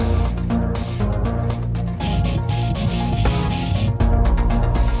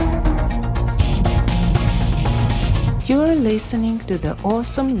listening to the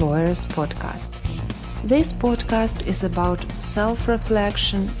Awesome Lawyers podcast. This podcast is about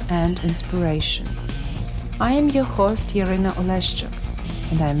self-reflection and inspiration. I am your host, Irina Oleszczuk,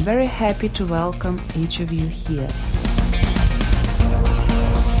 and I'm very happy to welcome each of you here.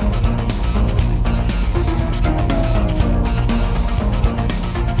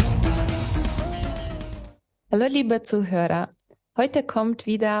 Hallo liebe Zuhörer, heute kommt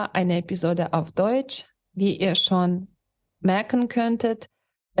wieder eine Episode auf Deutsch. Wie ihr schon merken könntet,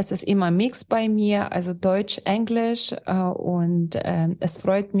 es ist immer Mix bei mir, also Deutsch, Englisch und es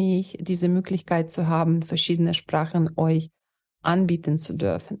freut mich, diese Möglichkeit zu haben, verschiedene Sprachen euch anbieten zu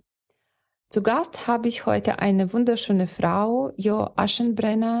dürfen. Zu Gast habe ich heute eine wunderschöne Frau,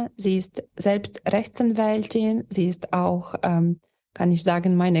 Aschenbrenner. Sie ist selbst Rechtsanwältin, sie ist auch, kann ich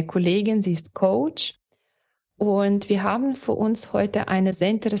sagen, meine Kollegin, sie ist Coach. Und wir haben für uns heute eine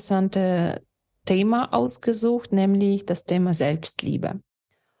sehr interessante Thema ausgesucht, nämlich das Thema Selbstliebe.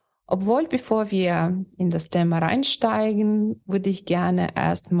 Obwohl, bevor wir in das Thema reinsteigen, würde ich gerne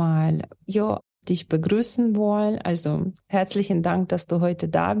erstmal dich begrüßen wollen. Also herzlichen Dank, dass du heute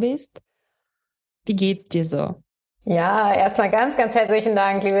da bist. Wie geht's dir so? Ja, erstmal ganz, ganz herzlichen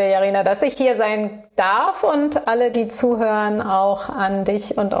Dank, liebe Jarina, dass ich hier sein darf und alle, die zuhören, auch an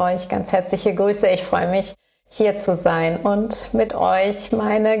dich und euch ganz herzliche Grüße. Ich freue mich, hier zu sein und mit euch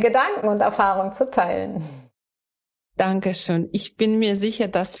meine Gedanken und Erfahrungen zu teilen. Dankeschön. Ich bin mir sicher,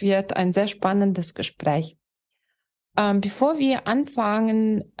 das wird ein sehr spannendes Gespräch. Bevor wir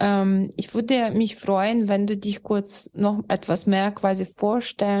anfangen, ich würde mich freuen, wenn du dich kurz noch etwas mehr quasi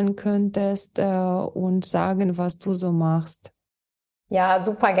vorstellen könntest und sagen, was du so machst. Ja,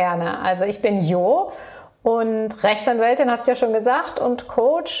 super gerne. Also ich bin Jo und Rechtsanwältin, hast du ja schon gesagt, und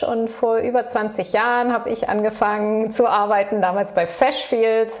Coach. Und vor über 20 Jahren habe ich angefangen zu arbeiten, damals bei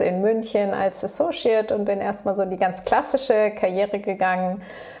Freshfields in München als Associate und bin erstmal so die ganz klassische Karriere gegangen.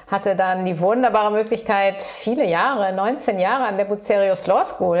 Hatte dann die wunderbare Möglichkeit, viele Jahre, 19 Jahre an der Bucerius Law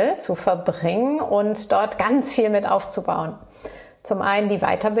School zu verbringen und dort ganz viel mit aufzubauen. Zum einen die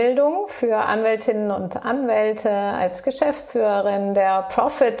Weiterbildung für Anwältinnen und Anwälte als Geschäftsführerin der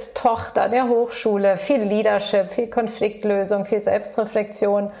Profit-Tochter der Hochschule, viel Leadership, viel Konfliktlösung, viel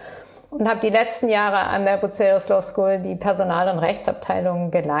Selbstreflexion und habe die letzten Jahre an der Bucerius Law School die Personal- und Rechtsabteilung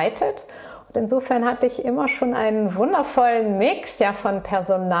geleitet. Und insofern hatte ich immer schon einen wundervollen Mix von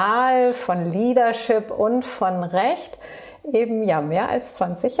Personal, von Leadership und von Recht, eben mehr als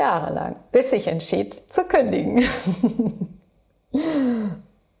 20 Jahre lang, bis ich entschied zu kündigen.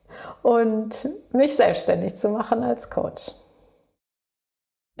 Und mich selbstständig zu machen als Coach.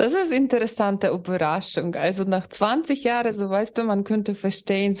 Das ist eine interessante Überraschung. Also nach 20 Jahren, so weißt du, man könnte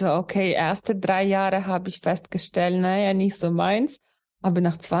verstehen, so okay, erste 3 Jahre habe ich festgestellt, naja, nicht so meins. Aber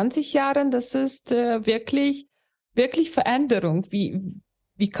nach 20 Jahren, das ist wirklich Veränderung.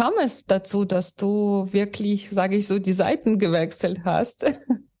 Wie kam es dazu, dass du wirklich, sage ich so, die Seiten gewechselt hast?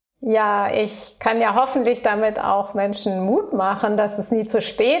 Ja, ich kann ja hoffentlich damit auch Menschen Mut machen, dass es nie zu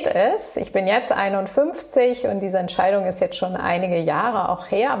spät ist. Ich bin jetzt 51 und diese Entscheidung ist jetzt schon einige Jahre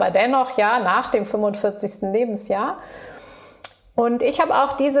auch her, aber dennoch nach dem 45. Lebensjahr. Und ich habe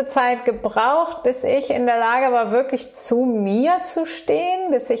auch diese Zeit gebraucht, bis ich in der Lage war, wirklich zu mir zu stehen,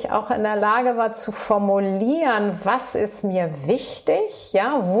 bis ich auch in der Lage war zu formulieren, was ist mir wichtig,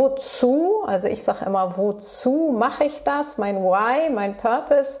 wozu, also ich sage immer, wozu mache ich das, mein Why, mein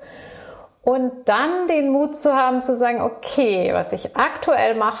Purpose, und dann den Mut zu haben, zu sagen, okay, was ich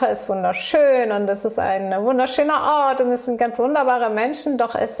aktuell mache, ist wunderschön und es ist ein wunderschöner Ort und es sind ganz wunderbare Menschen,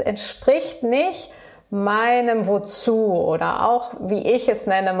 doch es entspricht nicht meinem Wozu oder auch, wie ich es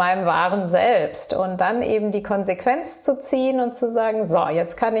nenne, meinem wahren Selbst. Und dann eben die Konsequenz zu ziehen und zu sagen, so,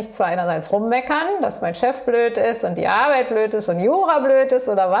 jetzt kann ich zwar einerseits rummeckern, dass mein Chef blöd ist und die Arbeit blöd ist und Jura blöd ist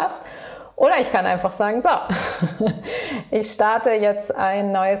oder was, oder ich kann einfach sagen, so, ich starte jetzt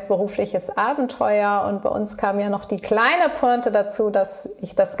ein neues berufliches Abenteuer und bei uns kam ja noch die kleine Pointe dazu, dass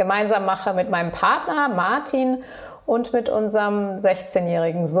ich das gemeinsam mache mit meinem Partner Martin und mit unserem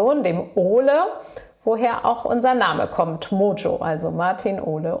 16-jährigen Sohn, dem Ole, woher auch unser Name kommt, Mojo, also Martin,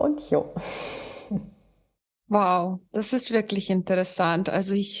 Ole und Jo. Wow, das ist wirklich interessant.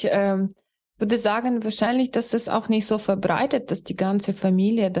 Also ich würde sagen, wahrscheinlich, dass es auch nicht so verbreitet, dass die ganze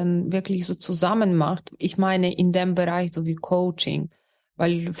Familie dann wirklich so zusammen macht. Ich meine, in dem Bereich so wie Coaching,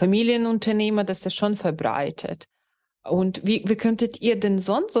 weil Familienunternehmer, das ist schon verbreitet. Und wie könntet ihr denn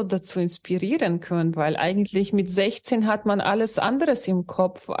sonst so dazu inspirieren können? Weil eigentlich mit 16 hat man alles anderes im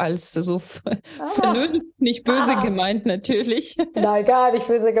Kopf als so Ah, Vernunft, nicht böse ah. gemeint natürlich. Nein, gar nicht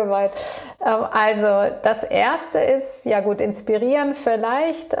böse gemeint. Also das Erste ist, ja gut, inspirieren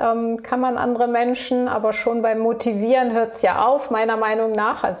vielleicht kann man andere Menschen, aber schon beim Motivieren hört es ja auf, meiner Meinung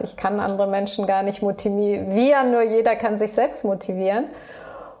nach. Also ich kann andere Menschen gar nicht motivieren, nur jeder kann sich selbst motivieren.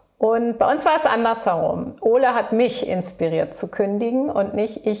 Und bei uns war es andersherum. Ole hat mich inspiriert zu kündigen und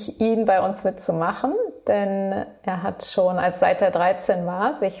nicht ich ihn bei uns mitzumachen, denn er hat schon, seit er 13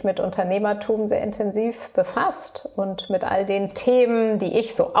 war, sich mit Unternehmertum sehr intensiv befasst und mit all den Themen, die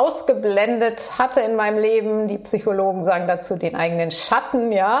ich so ausgeblendet hatte in meinem Leben. Die Psychologen sagen dazu den eigenen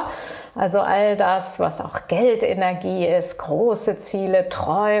Schatten, ja. Also all das, was auch Geldenergie ist, große Ziele,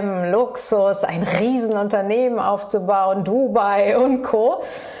 Träumen, Luxus, ein Riesenunternehmen aufzubauen, Dubai und Co.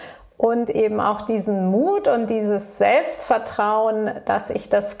 Und eben auch diesen Mut und dieses Selbstvertrauen, dass ich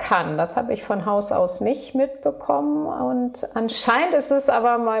das kann. Das habe ich von Haus aus nicht mitbekommen. Und anscheinend ist es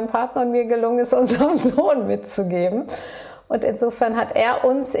aber meinem Partner und mir gelungen, es unserem Sohn mitzugeben. Und insofern hat er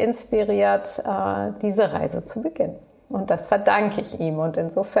uns inspiriert, diese Reise zu beginnen. Und das verdanke ich ihm. Und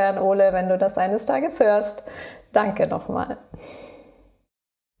insofern, Ole, wenn du das eines Tages hörst, danke nochmal.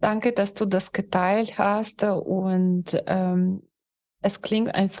 Danke, dass du das geteilt hast und es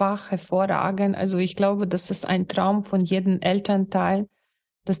klingt einfach hervorragend. Also ich glaube, das ist ein Traum von jedem Elternteil,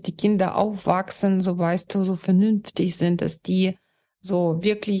 dass die Kinder aufwachsen, so weißt du, so vernünftig sind, dass die so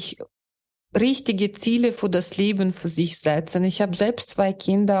wirklich richtige Ziele für das Leben für sich setzen. Ich habe selbst 2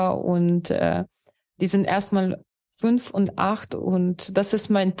 Kinder und die sind erstmal 5 und 8 und das ist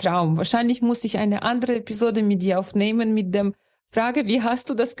mein Traum. Wahrscheinlich muss ich eine andere Episode mit dir aufnehmen mit dem Frage, wie hast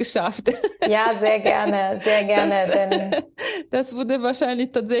du das geschafft? Ja, sehr gerne, sehr gerne, denn Das würde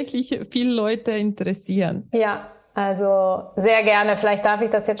wahrscheinlich tatsächlich viele Leute interessieren. ja, also sehr gerne. Vielleicht darf ich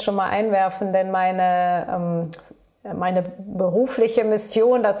das jetzt schon mal einwerfen, denn meine berufliche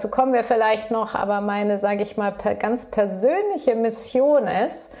Mission, dazu kommen wir vielleicht noch, aber meine, sage ich mal, ganz persönliche Mission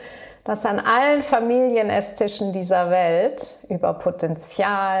ist, dass an allen Familienesstischen dieser Welt über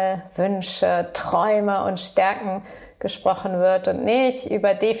Potenzial, Wünsche, Träume und Stärken gesprochen wird und nicht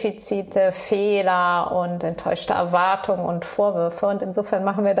über Defizite, Fehler und enttäuschte Erwartungen und Vorwürfe. Und insofern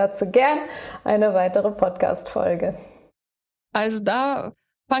machen wir dazu gern eine weitere Podcast-Folge. Also da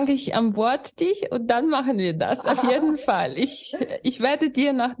fange ich am Wort dich und dann machen wir das. Auf jeden Fall. Ich werde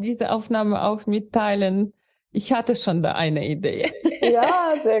dir nach dieser Aufnahme auch mitteilen. Ich hatte schon da eine Idee.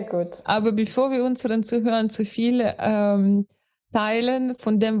 Ja, sehr gut. Aber bevor wir unseren Zuhörern zu viel teilen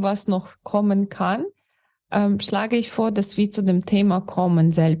von dem, was noch kommen kann, schlage ich vor, dass wir zu dem Thema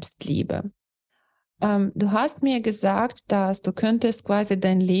kommen, Selbstliebe. Du hast mir gesagt, dass du könntest quasi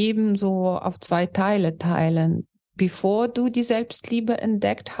dein Leben so auf 2 Teile teilen, bevor du die Selbstliebe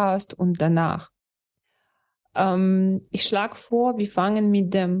entdeckt hast und danach. Ich schlage vor, wir fangen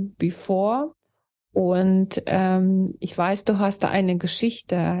mit dem Before und ich weiß, du hast da eine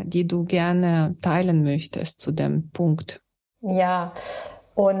Geschichte, die du gerne teilen möchtest zu dem Punkt. Ja,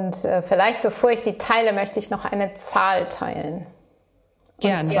 und vielleicht bevor ich die teile, möchte ich noch eine Zahl teilen.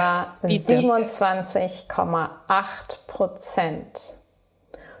 Gerne. Und zwar 27,8%.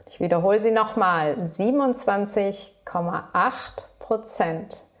 Ich wiederhole sie nochmal.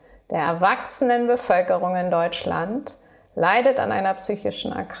 27,8% der erwachsenen Bevölkerung in Deutschland leidet an einer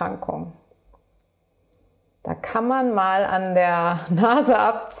psychischen Erkrankung. Da kann man mal an der Nase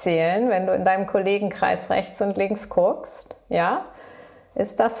abzählen, wenn du in deinem Kollegenkreis rechts und links guckst, ja,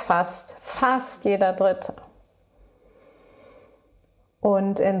 ist das fast jeder Dritte.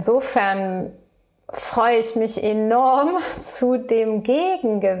 Und insofern freue ich mich enorm zu dem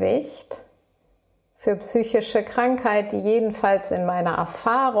Gegengewicht für psychische Krankheit, die jedenfalls in meiner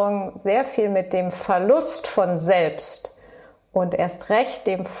Erfahrung sehr viel mit dem Verlust von Selbst und erst recht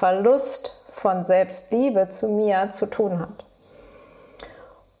dem Verlust von Selbstliebe zu mir zu tun hat.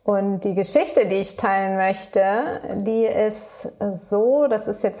 Und die Geschichte, die ich teilen möchte, die ist so, das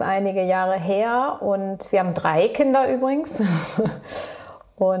ist jetzt einige Jahre her und wir haben 3 Kinder übrigens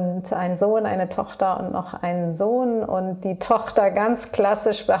und einen Sohn, eine Tochter und noch einen Sohn und die Tochter ganz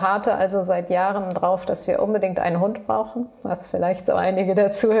klassisch beharrte also seit Jahren drauf, dass wir unbedingt einen Hund brauchen, was vielleicht so einige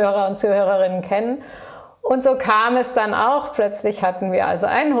der Zuhörer und Zuhörerinnen kennen. Und so kam es dann auch, plötzlich hatten wir also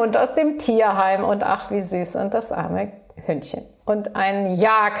einen Hund aus dem Tierheim und ach wie süß und das arme Hündchen. Und einen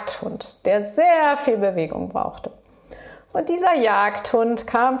Jagdhund, der sehr viel Bewegung brauchte. Und dieser Jagdhund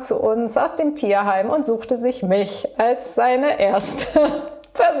kam zu uns aus dem Tierheim und suchte sich mich als seine erste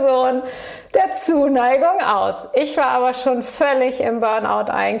Person der Zuneigung aus. Ich war aber schon völlig im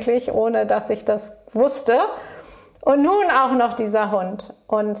Burnout eigentlich, ohne dass ich das wusste. Und nun auch noch dieser Hund.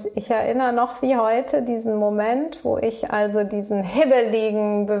 Und ich erinnere noch wie heute diesen Moment, wo ich also diesen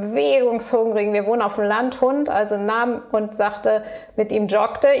hibbeligen, bewegungshungrigen, wir wohnen auf dem Land, Hund, also nahm und sagte, mit ihm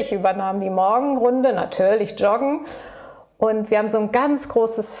joggte. Ich übernahm die Morgenrunde, natürlich joggen. Und wir haben so ein ganz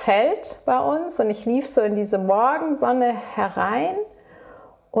großes Feld bei uns und ich lief so in diese Morgensonne herein.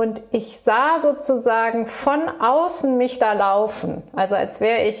 Und ich sah sozusagen von außen mich da laufen. Also als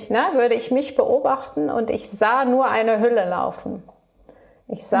wäre ich, würde ich mich beobachten und ich sah nur eine Hülle laufen.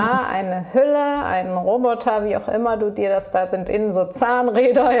 Ich sah eine Hülle, einen Roboter, wie auch immer du dir das, da sind innen so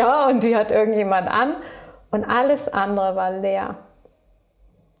Zahnräder, ja, und die hat irgendjemand an. Und alles andere war leer.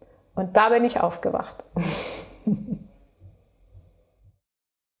 Und da bin ich aufgewacht.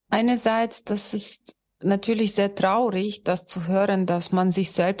 Einerseits, das ist natürlich sehr traurig, das zu hören, dass man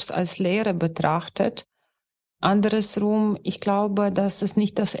sich selbst als Lehrer betrachtet. Andersrum, ich glaube, das ist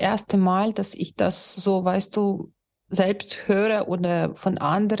nicht das erste Mal, dass ich das so, weißt du, selbst höre oder von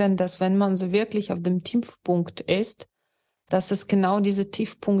anderen, dass wenn man so wirklich auf dem Tiefpunkt ist, dass es genau dieser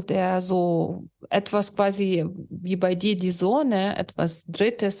Tiefpunkt, der so etwas quasi wie bei dir die Sonne, etwas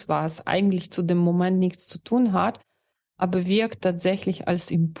Drittes, was eigentlich zu dem Moment nichts zu tun hat, aber wirkt tatsächlich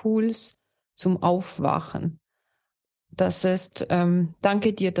als Impuls zum Aufwachen. Das ist,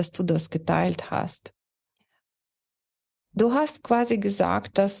 danke dir, dass du das geteilt hast. Du hast quasi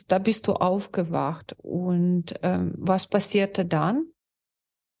gesagt, dass da bist du aufgewacht und was passierte dann?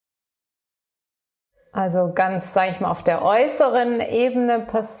 Also ganz, sage ich mal, auf der äußeren Ebene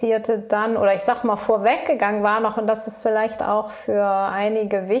passierte dann, oder ich sag mal vorweggegangen war noch, und das ist vielleicht auch für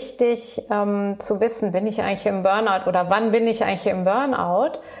einige wichtig zu wissen, bin ich eigentlich im Burnout oder wann bin ich eigentlich im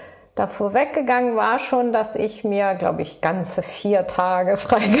Burnout? Da vorweggegangen war schon, dass ich mir, glaube ich, ganze 4 Tage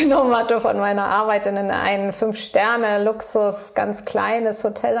freigenommen hatte von meiner Arbeit in ein 5-Sterne-Luxus, ganz kleines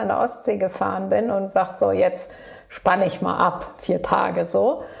Hotel an der Ostsee gefahren bin und sagt so, jetzt spann ich mal ab, 4 Tage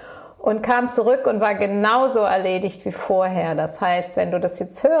so. Und kam zurück und war genauso erledigt wie vorher. Das heißt, wenn du das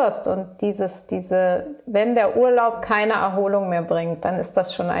jetzt hörst und wenn der Urlaub keine Erholung mehr bringt, dann ist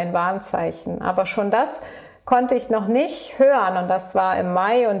das schon ein Warnzeichen. Aber schon das konnte ich noch nicht hören und das war im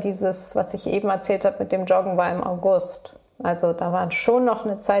Mai und dieses, was ich eben erzählt habe mit dem Joggen, war im August. Also da war schon noch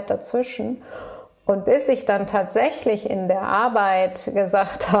eine Zeit dazwischen. Und bis ich dann tatsächlich in der Arbeit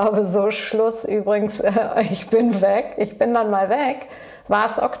gesagt habe, so Schluss übrigens, ich bin weg, ich bin dann mal weg, war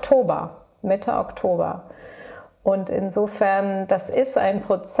es Oktober, Mitte Oktober. Und insofern, das ist ein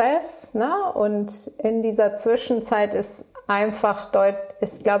Prozess, ne? Und in dieser Zwischenzeit ist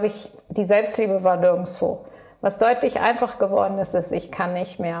glaube ich, die Selbstliebe war nirgendwo. Was deutlich einfach geworden ist, ich kann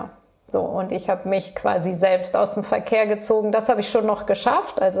nicht mehr. So, und ich habe mich quasi selbst aus dem Verkehr gezogen. Das habe ich schon noch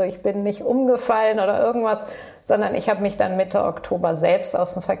geschafft. Also ich bin nicht umgefallen oder irgendwas, sondern ich habe mich dann Mitte Oktober selbst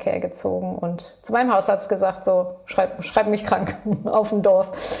aus dem Verkehr gezogen und zu meinem Hausarzt gesagt, so, schreib mich krank auf dem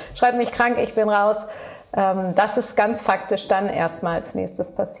Dorf. Schreib mich krank, ich bin raus. Das ist ganz faktisch dann erstmal als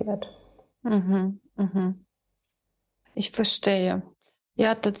nächstes passiert. Ich verstehe.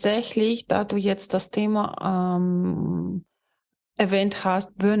 Ja, tatsächlich, da du jetzt das Thema erwähnt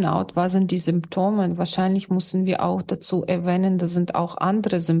hast, Burnout, was sind die Symptome? Wahrscheinlich müssen wir auch dazu erwähnen, das sind auch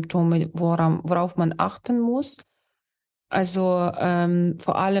andere Symptome, worauf man achten muss. Also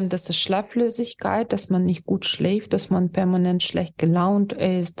vor allem, das ist Schlaflosigkeit, dass man nicht gut schläft, dass man permanent schlecht gelaunt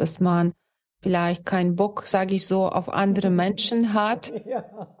ist, dass man vielleicht keinen Bock, sage ich so, auf andere Menschen hat. Ja.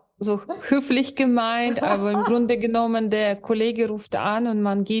 So höflich gemeint, aber im Grunde genommen, der Kollege ruft an und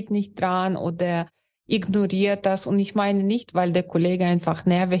man geht nicht dran oder ignoriert das. Und ich meine nicht, weil der Kollege einfach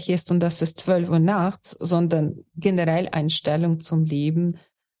nervig ist und das ist 12 Uhr nachts, sondern generell Einstellung zum Leben,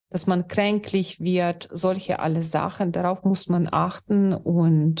 dass man kränklich wird, solche alle Sachen, darauf muss man achten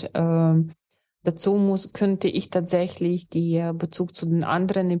und dazu könnte ich tatsächlich die Bezug zu den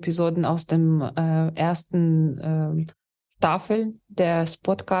anderen Episoden aus dem ersten Staffel des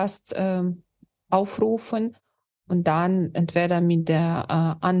Podcasts aufrufen. Und dann entweder mit der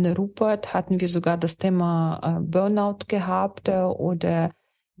Anne Rupert hatten wir sogar das Thema Burnout gehabt oder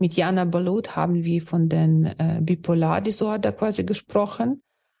mit Jana Balut haben wir von den Bipolardisorder quasi gesprochen.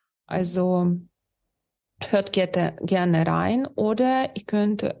 Also hört gerne rein oder ihr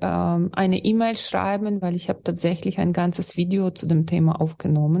könnt eine E-Mail schreiben, weil ich habe tatsächlich ein ganzes Video zu dem Thema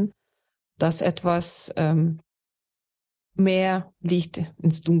aufgenommen, das etwas mehr Licht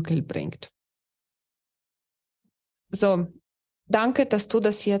ins Dunkel bringt. So, danke, dass du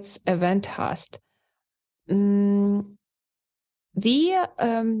das jetzt erwähnt hast. Wie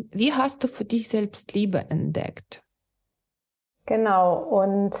hast du für dich selbst Liebe entdeckt? Genau,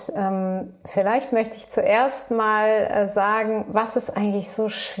 und vielleicht möchte ich zuerst mal sagen, was ist eigentlich so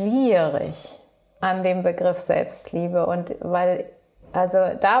schwierig an dem Begriff Selbstliebe. Und weil, also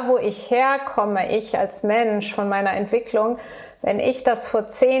da, wo ich herkomme, ich als Mensch von meiner Entwicklung, wenn ich das vor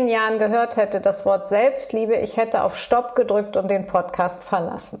 10 Jahren gehört hätte, das Wort Selbstliebe, ich hätte auf Stopp gedrückt und den Podcast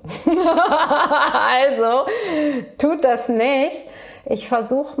verlassen. Also, tut das nicht. Ich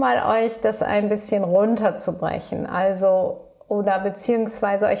versuche mal, euch das ein bisschen runterzubrechen. Also, oder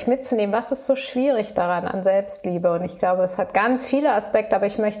beziehungsweise euch mitzunehmen, was ist so schwierig daran an Selbstliebe? Und ich glaube, es hat ganz viele Aspekte, aber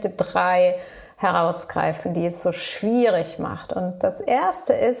ich möchte 3 herausgreifen, die es so schwierig macht. Und das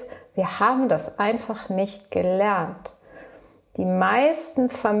erste ist, wir haben das einfach nicht gelernt. Die meisten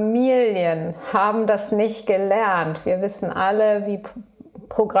Familien haben das nicht gelernt. Wir wissen alle, wie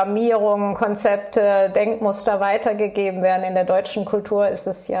Programmierung, Konzepte, Denkmuster weitergegeben werden. In der deutschen Kultur ist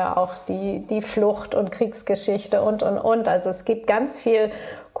es ja auch die Flucht- und Kriegsgeschichte und. Also es gibt ganz viel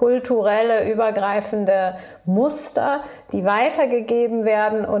kulturelle, übergreifende Muster, die weitergegeben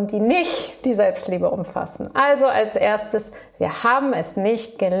werden und die nicht die Selbstliebe umfassen. Also als erstes, wir haben es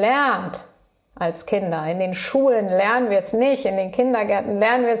nicht gelernt. Als Kinder. In den Schulen lernen wir es nicht, in den Kindergärten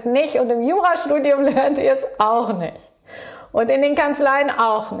lernen wir es nicht und im Jurastudium lernt ihr es auch nicht. Und in den Kanzleien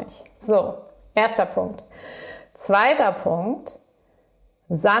auch nicht. So, erster Punkt. Zweiter Punkt,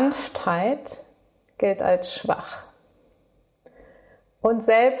 Sanftheit gilt als schwach. Und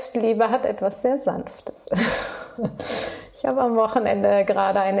Selbstliebe hat etwas sehr Sanftes. Ich habe am Wochenende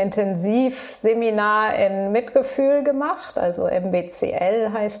gerade ein Intensivseminar in Mitgefühl gemacht, also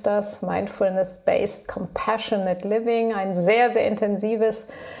MBCL heißt das, Mindfulness-Based Compassionate Living, ein sehr, sehr intensives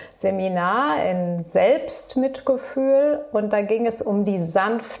Seminar in Selbstmitgefühl und da ging es um die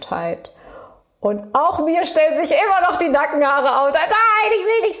Sanftheit. Und auch mir stellen sich immer noch die Nackenhaare auf. Nein, ich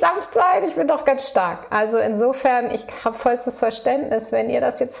will nicht sanft sein, ich bin doch ganz stark. Also insofern, ich habe vollstes Verständnis, wenn ihr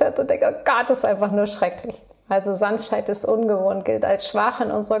das jetzt hört und denkt, oh Gott, das ist einfach nur schrecklich. Also Sanftheit ist ungewohnt, gilt als schwach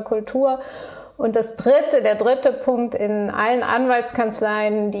in unserer Kultur. Und der dritte Punkt in allen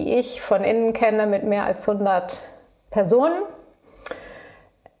Anwaltskanzleien, die ich von innen kenne, mit mehr als 100 Personen,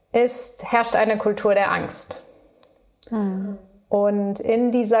 herrscht eine Kultur der Angst. Und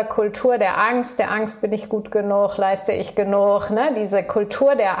in dieser Kultur der Angst bin ich gut genug, leiste ich genug, ne? Diese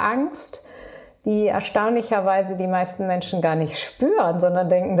Kultur der Angst, die erstaunlicherweise die meisten Menschen gar nicht spüren, sondern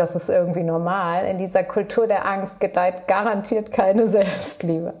denken, das ist irgendwie normal. In dieser Kultur der Angst gedeiht garantiert keine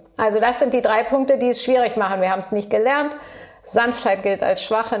Selbstliebe. Also das sind die 3 Punkte, die es schwierig machen. Wir haben es nicht gelernt. Sanftheit gilt als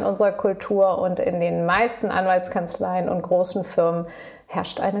schwach in unserer Kultur und in den meisten Anwaltskanzleien und großen Firmen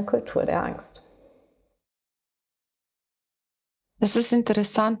herrscht eine Kultur der Angst. Das ist ein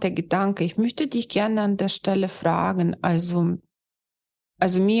interessanter Gedanke. Ich möchte dich gerne an der Stelle fragen.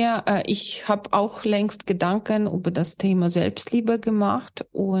 Ich habe auch längst Gedanken über das Thema Selbstliebe gemacht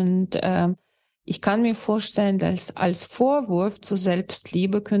und ich kann mir vorstellen, dass als Vorwurf zur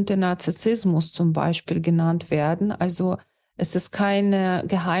Selbstliebe könnte Narzissmus zum Beispiel genannt werden. Also es ist kein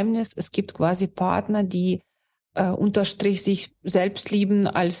Geheimnis, es gibt quasi Partner, die unterstrich sich selbst lieben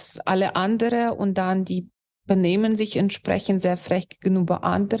als alle andere und dann die benehmen sich entsprechend sehr frech gegenüber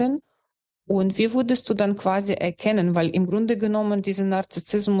anderen. Und wie würdest du dann quasi erkennen, weil im Grunde genommen dieser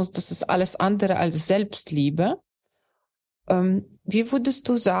Narzissmus, das ist alles andere als Selbstliebe. Wie würdest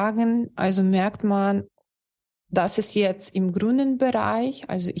du sagen, also merkt man, das ist jetzt im grünen Bereich,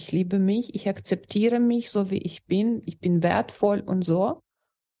 also ich liebe mich, ich akzeptiere mich so wie ich bin wertvoll und so.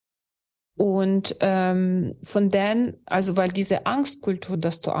 Und weil diese Angstkultur,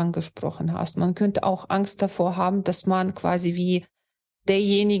 das du angesprochen hast, man könnte auch Angst davor haben, dass man quasi wie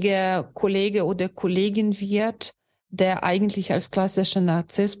derjenige Kollege oder Kollegin wird, der eigentlich als klassischer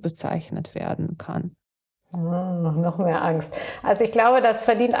Narzisst bezeichnet werden kann. Noch mehr Angst. Also ich glaube, das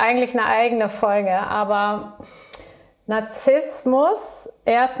verdient eigentlich eine eigene Folge, aber Narzissmus,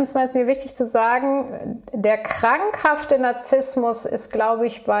 erstens mal ist mir wichtig zu sagen, der krankhafte Narzissmus ist, glaube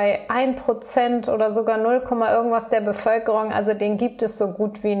ich, bei 1% oder sogar 0, irgendwas der Bevölkerung, also den gibt es so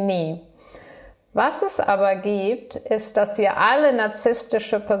gut wie nie. Was es aber gibt, ist, dass wir alle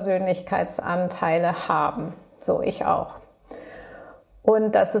narzisstische Persönlichkeitsanteile haben. So, ich auch.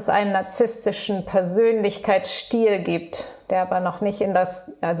 Und dass es einen narzisstischen Persönlichkeitsstil gibt, der aber noch nicht in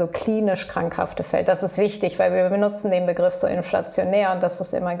das, also klinisch Krankhafte fällt. Das ist wichtig, weil wir benutzen den Begriff so inflationär und das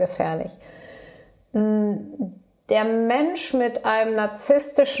ist immer gefährlich. Der Mensch mit einem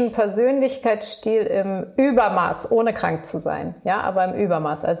narzisstischen Persönlichkeitsstil im Übermaß, ohne krank zu sein, ja, aber im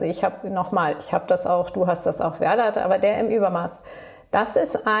Übermaß. Also ich habe das auch, du hast das auch, Werder, aber der im Übermaß. Das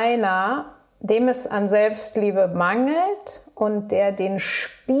ist einer, dem es an Selbstliebe mangelt und der den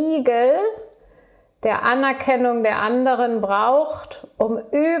Spiegel der Anerkennung der anderen braucht, um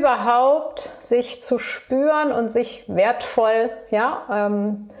überhaupt sich zu spüren und sich wertvoll,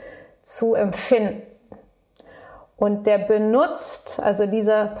 zu empfinden. Und der benutzt, also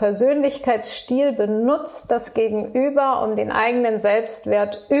dieser Persönlichkeitsstil benutzt das Gegenüber, um den eigenen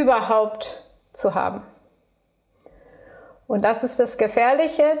Selbstwert überhaupt zu haben. Und das ist das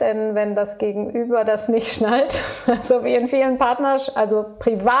Gefährliche, denn wenn das Gegenüber das nicht schnallt, also wie in vielen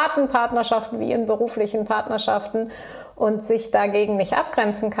privaten Partnerschaften wie in beruflichen Partnerschaften und sich dagegen nicht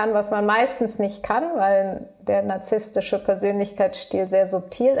abgrenzen kann, was man meistens nicht kann, weil der narzisstische Persönlichkeitsstil sehr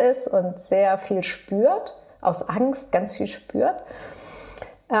subtil ist und sehr viel spürt, aus Angst ganz viel spürt,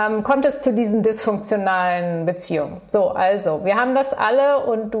 kommt es zu diesen dysfunktionalen Beziehungen. So, also, wir haben das alle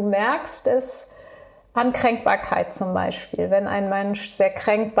und du merkst es an Kränkbarkeit zum Beispiel. Wenn ein Mensch sehr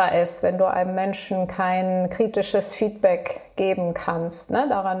kränkbar ist, wenn du einem Menschen kein kritisches Feedback geben kannst, ne?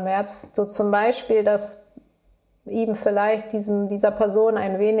 Daran merkst du zum Beispiel, dass ihm vielleicht dieser Person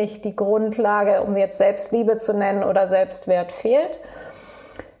ein wenig die Grundlage, um jetzt Selbstliebe zu nennen oder Selbstwert fehlt.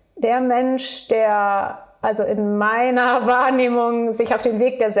 Der Mensch, der also in meiner Wahrnehmung sich auf den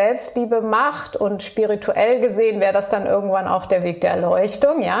Weg der Selbstliebe macht und spirituell gesehen wäre das dann irgendwann auch der Weg der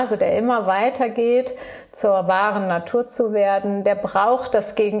Erleuchtung, ja, also der immer weitergeht, zur wahren Natur zu werden, der braucht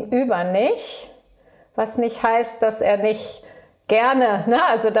das Gegenüber nicht, was nicht heißt, dass er nicht gerne, ne,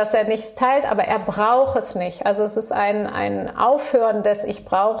 also dass er nichts teilt, aber er braucht es nicht. Also es ist ein Aufhören des Ich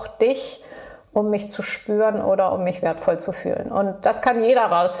brauche dich, um mich zu spüren oder um mich wertvoll zu fühlen. Und das kann jeder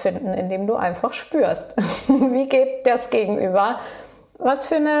rausfinden, indem du einfach spürst. Wie geht das Gegenüber? Was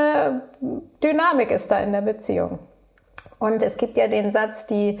für eine Dynamik ist da in der Beziehung? Und es gibt ja den Satz,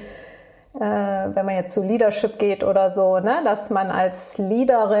 wenn man jetzt zu Leadership geht oder so, ne, dass man als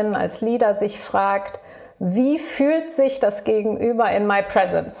Leaderin, als Leader sich fragt, wie fühlt sich das Gegenüber in my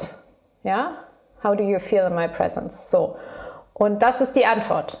presence? Ja? How do you feel in my presence? So. Und das ist die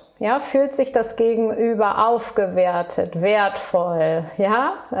Antwort. Ja, fühlt sich das Gegenüber aufgewertet, wertvoll,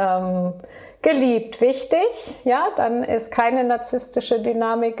 ja, geliebt, wichtig, ja, dann ist keine narzisstische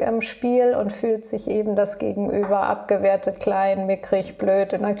Dynamik im Spiel und fühlt sich eben das Gegenüber abgewertet, klein, mickrig,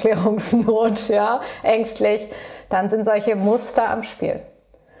 blöd, in Erklärungsnot, ja, ängstlich, dann sind solche Muster am Spiel.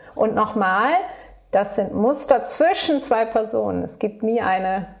 Und nochmal, das sind Muster zwischen zwei Personen. Es gibt nie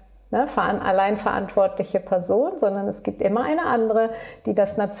eine allein verantwortliche Person, sondern es gibt immer eine andere, die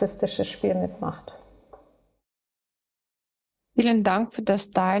das narzisstische Spiel mitmacht. Vielen Dank für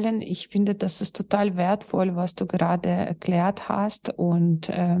das Teilen. Ich finde, das ist total wertvoll, was du gerade erklärt hast.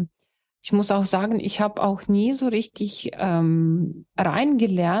 Und ich muss auch sagen, ich habe auch nie so richtig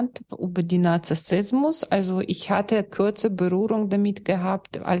reingelernt über den Narzissmus. Also ich hatte kurze Berührung damit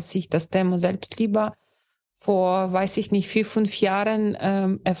gehabt, als ich das Thema Selbstliebe vor, weiß ich nicht, 4, 5 Jahren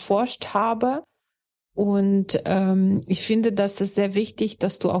erforscht habe. Und ich finde, das ist sehr wichtig,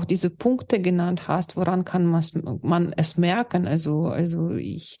 dass du auch diese Punkte genannt hast, woran kann man es merken. Also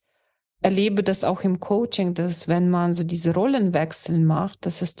ich erlebe das auch im Coaching, dass wenn man so diese Rollenwechsel macht,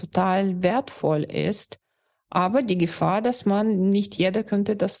 dass es total wertvoll ist. Aber die Gefahr, dass nicht jeder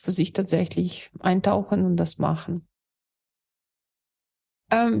könnte das für sich tatsächlich eintauchen und das machen.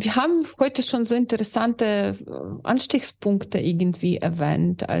 Wir haben heute schon so interessante Anstiegspunkte irgendwie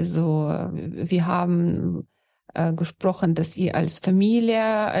erwähnt. Also wir haben gesprochen, dass ihr als Familie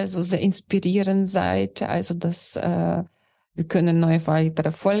also sehr inspirierend seid. Also dass wir können neue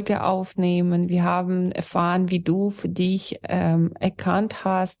weitere Folge aufnehmen. Wir haben erfahren, wie du für dich erkannt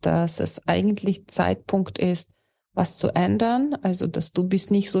hast, dass es eigentlich Zeitpunkt ist, was zu ändern. Also dass du bist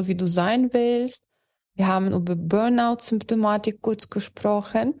nicht so, wie du sein willst. Wir haben über Burnout-Symptomatik kurz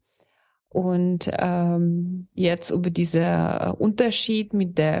gesprochen und jetzt über diesen Unterschied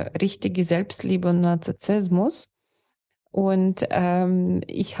mit der richtigen Selbstliebe und Narzissmus. Und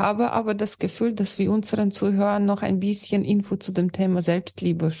ich habe aber das Gefühl, dass wir unseren Zuhörern noch ein bisschen Info zu dem Thema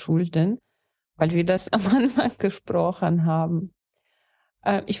Selbstliebe schulden, weil wir das am Anfang gesprochen haben.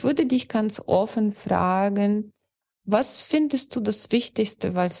 Ich würde dich ganz offen fragen, was findest du das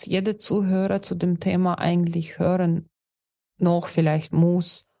Wichtigste, was jeder Zuhörer zu dem Thema eigentlich hören noch vielleicht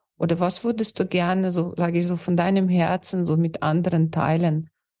muss? Oder was würdest du gerne, so sage ich so, von deinem Herzen so mit anderen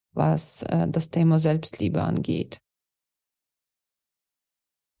teilen, was das Thema Selbstliebe angeht?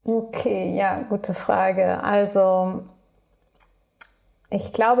 Okay, ja, gute Frage. Also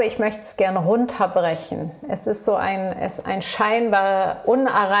ich glaube, ich möchte es gerne runterbrechen. Es ist so ein scheinbar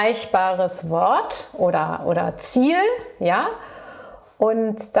unerreichbares Wort oder Ziel, ja.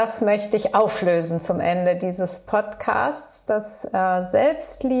 Und das möchte ich auflösen zum Ende dieses Podcasts, dass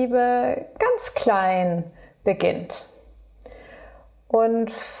Selbstliebe ganz klein beginnt.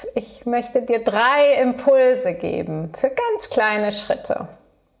 Und ich möchte dir 3 Impulse geben für ganz kleine Schritte.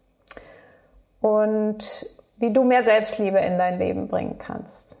 Und wie du mehr Selbstliebe in dein Leben bringen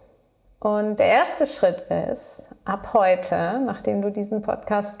kannst. Und der erste Schritt ist, ab heute, nachdem du diesen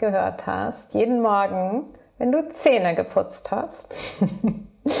Podcast gehört hast, jeden Morgen, wenn du Zähne geputzt hast,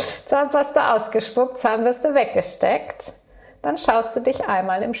 Zahnpasta ausgespuckt, Zahnbürste weggesteckt, dann schaust du dich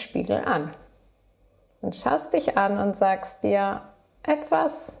einmal im Spiegel an. Und schaust dich an und sagst dir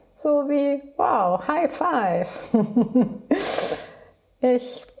etwas so wie, wow, High Five.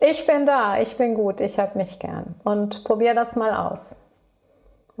 Ich bin da, ich bin gut, ich habe mich gern. Und probier das mal aus.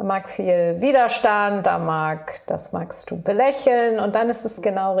 Da mag viel Widerstand, das magst du belächeln und dann ist es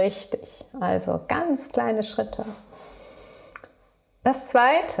genau richtig. Also ganz kleine Schritte. Das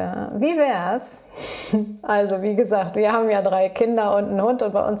Zweite, wie wär's? Also wie gesagt, wir haben ja 3 Kinder und einen Hund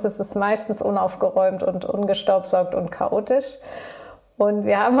und bei uns ist es meistens unaufgeräumt und ungestaubsaugt und chaotisch. Und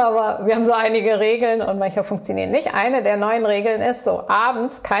wir haben so einige Regeln und manche funktionieren nicht. Eine der neuen Regeln ist so,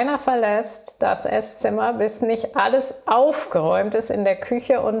 abends keiner verlässt das Esszimmer, bis nicht alles aufgeräumt ist in der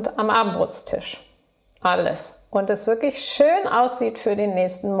Küche und am Abendbrotstisch. Alles. Und es wirklich schön aussieht für den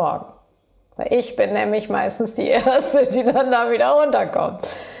nächsten Morgen. Weil ich bin nämlich meistens die Erste, die dann da wieder runterkommt.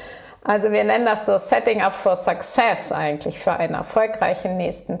 Also wir nennen das so Setting up for Success eigentlich für einen erfolgreichen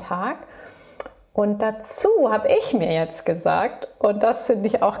nächsten Tag. Und dazu habe ich mir jetzt gesagt, und das finde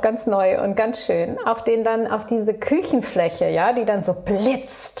ich auch ganz neu und ganz schön, auf diese Küchenfläche, ja, die dann so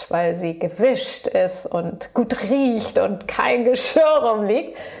blitzt, weil sie gewischt ist und gut riecht und kein Geschirr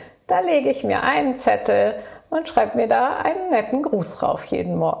rumliegt, da lege ich mir einen Zettel und schreibe mir da einen netten Gruß drauf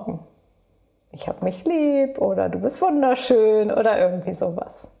jeden Morgen. Ich hab mich lieb oder du bist wunderschön oder irgendwie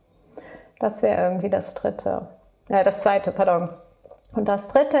sowas. Das wäre irgendwie das Zweite, pardon. Und das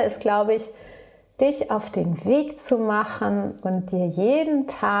Dritte ist, glaube ich, dich auf den Weg zu machen und dir jeden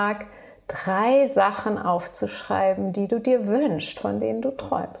Tag 3 Sachen aufzuschreiben, die du dir wünschst, von denen du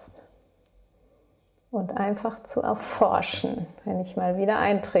träumst. Und einfach zu erforschen, wenn ich mal wieder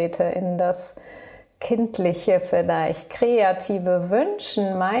eintrete in das kindliche, vielleicht kreative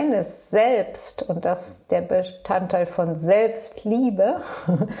Wünschen meines Selbst und das der Bestandteil von Selbstliebe,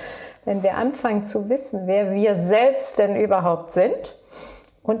 wenn wir anfangen zu wissen, wer wir selbst denn überhaupt sind.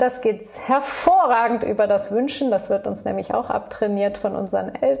 Und das geht hervorragend über das Wünschen, das wird uns nämlich auch abtrainiert von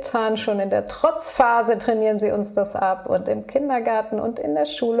unseren Eltern. Schon in der Trotzphase trainieren sie uns das ab und im Kindergarten und in der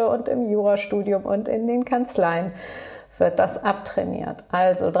Schule und im Jurastudium und in den Kanzleien wird das abtrainiert.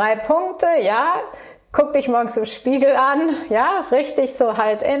 Also 3 Punkte, ja, guck dich morgens im Spiegel an, ja, richtig so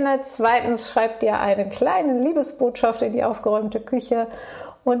halt inne. 2. schreib dir eine kleine Liebesbotschaft in die aufgeräumte Küche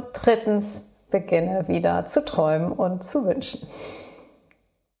und 3. beginne wieder zu träumen und zu wünschen.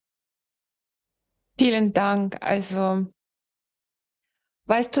 Vielen Dank. Also,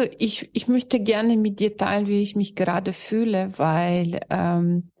 weißt du, ich möchte gerne mit dir teilen, wie ich mich gerade fühle, weil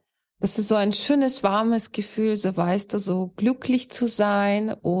das ist so ein schönes, warmes Gefühl, so weißt du, so glücklich zu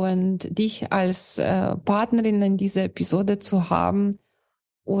sein und dich als Partnerin in dieser Episode zu haben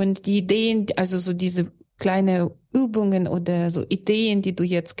und die Ideen, also so diese kleine Übungen oder so Ideen, die du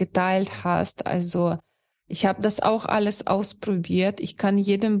jetzt geteilt hast, also ich habe das auch alles ausprobiert. Ich kann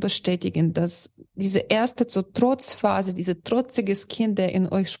jedem bestätigen, dass diese erste so Trotzphase, diese trotziges Kind, der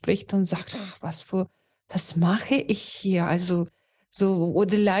in euch spricht und sagt, ach, was mache ich hier? Also so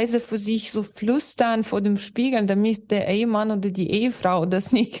oder leise für sich so flüstern vor dem Spiegel, damit der Ehemann oder die Ehefrau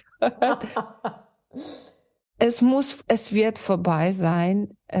das nicht hört. Es wird vorbei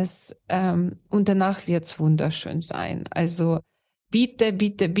sein. Und danach wird's wunderschön sein. Also bitte,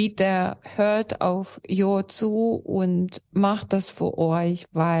 bitte, bitte hört auf Jo zu und macht das für euch,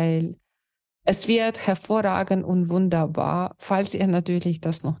 weil es wird hervorragend und wunderbar, falls ihr natürlich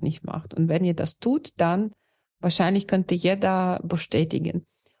das noch nicht macht. Und wenn ihr das tut, dann wahrscheinlich könnte jeder bestätigen.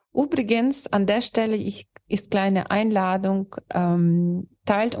 Übrigens, an der Stelle ist kleine Einladung,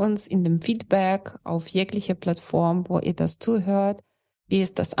 teilt uns in dem Feedback auf jeglicher Plattform, wo ihr das zuhört. Wie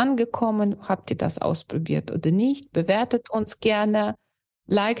ist das angekommen? Habt ihr das ausprobiert oder nicht? Bewertet uns gerne,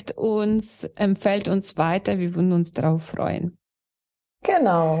 liked uns, empfehlt uns weiter. Wir würden uns darauf freuen.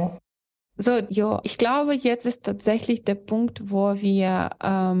 Genau. So, Jo, ich glaube, jetzt ist tatsächlich der Punkt, wo wir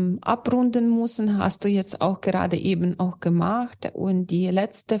abrunden müssen. Hast du jetzt auch gerade eben auch gemacht. Und die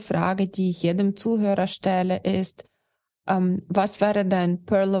letzte Frage, die ich jedem Zuhörer stelle, ist, was wäre dein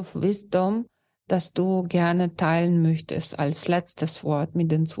Pearl of Wisdom, das du gerne teilen möchtest als letztes Wort mit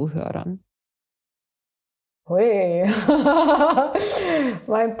den Zuhörern? Hui.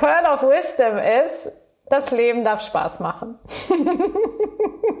 Mein Pearl of Wisdom ist, das Leben darf Spaß machen.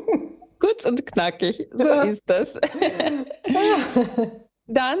 Kurz und knackig, so ist das.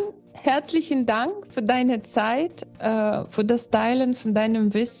 Dann herzlichen Dank für deine Zeit, für das Teilen von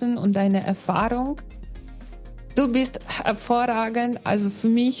deinem Wissen und deiner Erfahrung. Du bist hervorragend, also für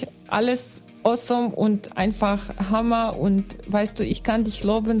mich alles awesome und einfach Hammer und weißt du, ich kann dich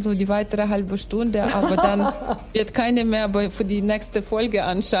loben, so die weitere halbe Stunde, aber dann wird keine mehr für die nächste Folge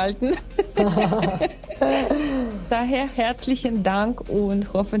anschalten. Daher herzlichen Dank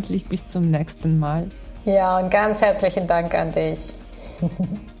und hoffentlich bis zum nächsten Mal. Ja, und ganz herzlichen Dank an dich.